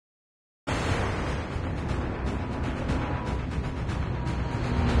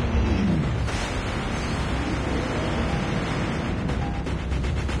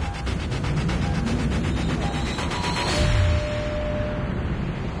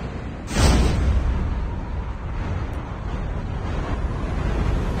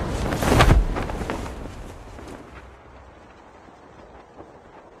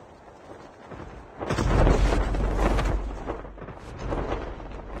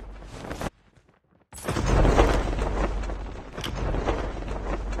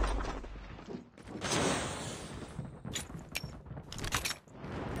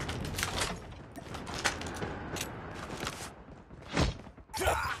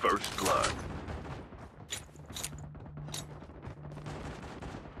First blood.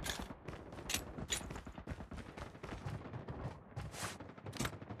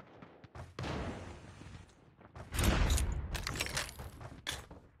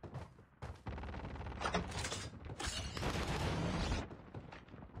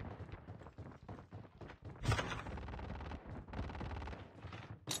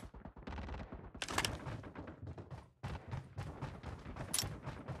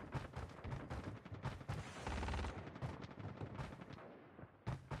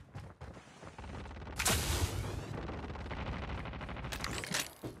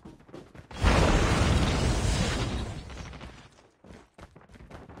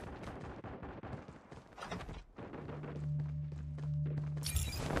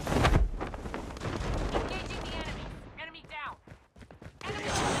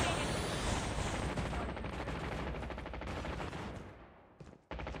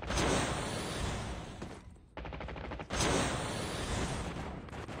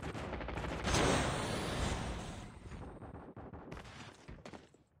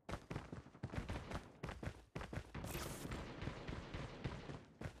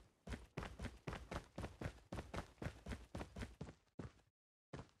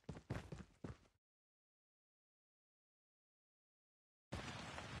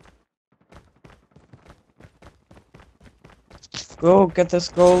 Go get this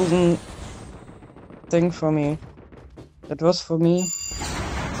golden thing for me. That was for me.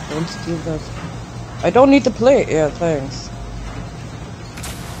 Don't steal that. I don't need the plate. Yeah, thanks.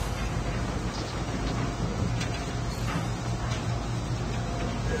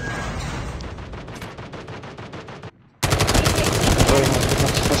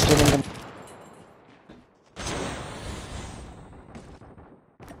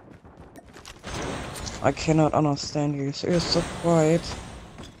 I cannot understand you. You're so quiet.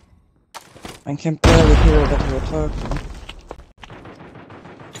 I can barely hear that you're talking.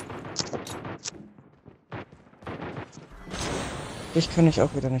 Dich kann ich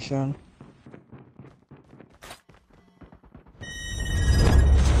auch wieder nicht hören.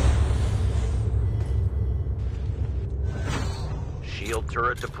 Shield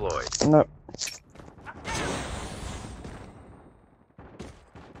turret deployed. No.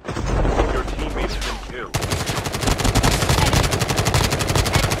 Your teammates have been killed.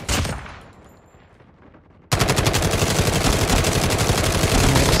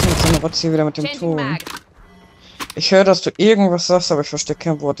 Das ist jetzt so eine Rotze hier wieder mit dem Ton. Ich höre, dass du irgendwas sagst, aber ich verstehe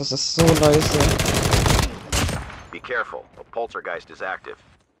kein Wort. Das ist so leise. Be careful. A poltergeist is active.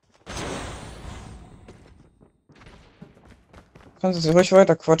 Kannst du ruhig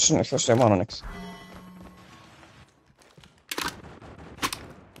weiter quatschen? Ich verstehe immer noch nichts.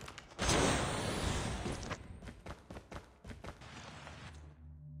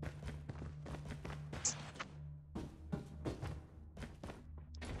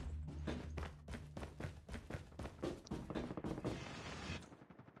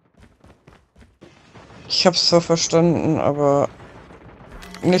 Ich hab's zwar verstanden, aber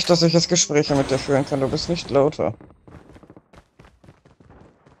nicht, dass ich jetzt Gespräche mit dir führen kann. Du bist nicht lauter.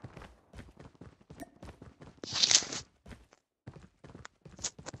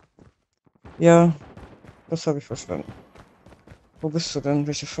 Ja, das habe ich verstanden. Wo bist du denn?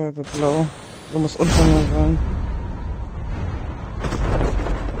 Welche Farbe? Blau? Du musst unter mir sein.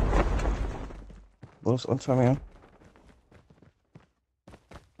 Wo ist unter mir?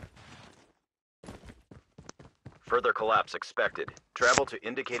 Further collapse expected. Travel to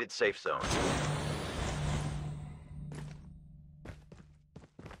indicated safe zone.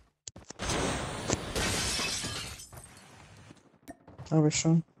 Habe ich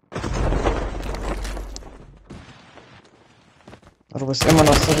schon. Aber du bist immer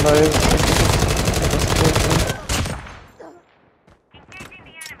noch so leise.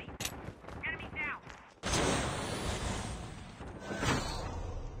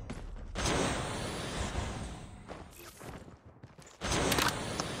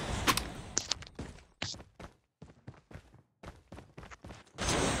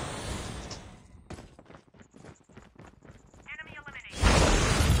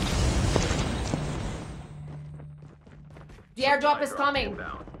 The airdrop is coming.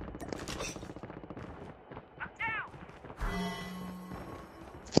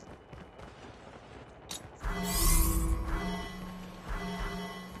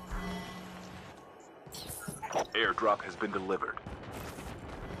 Airdrop has been delivered.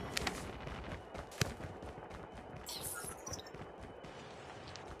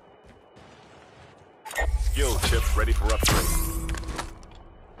 Skill chips ready for upgrade.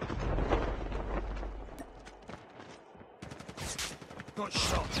 got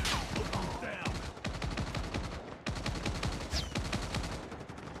shot. Down.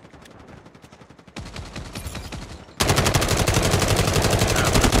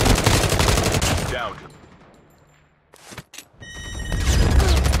 Down.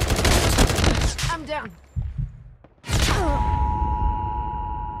 I'm down.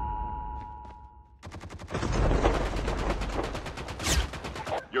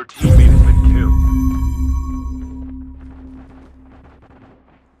 Your teammate has been killed.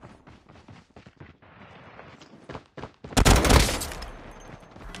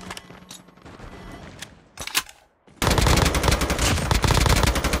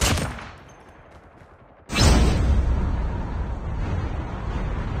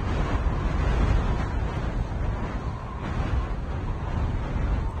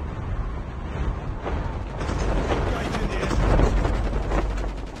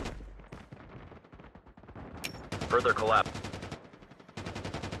 Further collapse.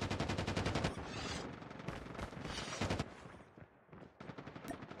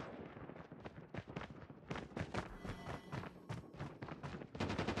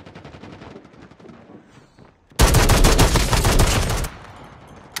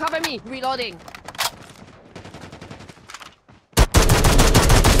 Cover me. Reloading.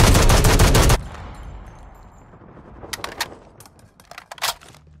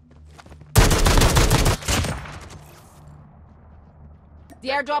 The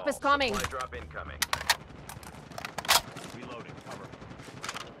airdrop is coming. Supply drop incoming. Reloading. Cover.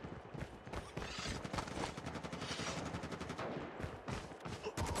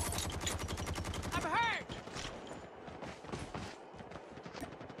 I'm hurt.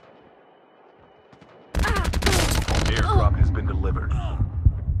 Airdrop has been delivered.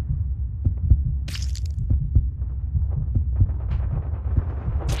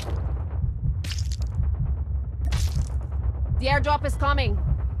 The airdrop is coming.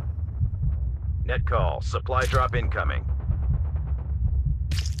 Net call. Supply drop incoming.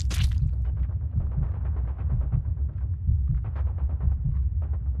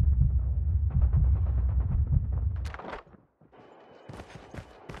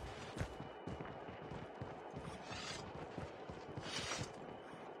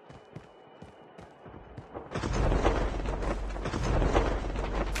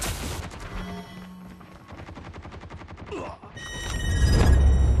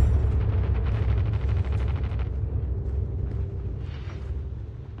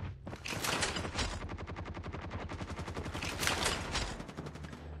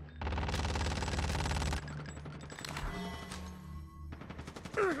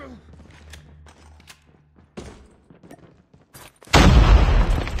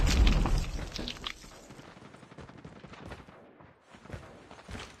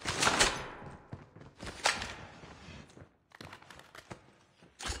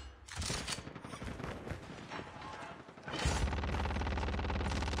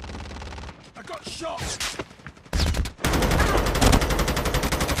 I got shot.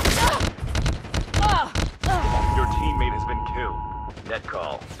 Your teammate has been killed. Net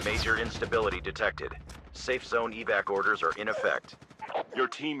call. Major instability detected. Safe zone evac orders are in effect. Your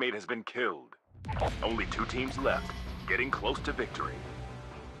teammate has been killed. Only 2 teams left. Getting close to victory.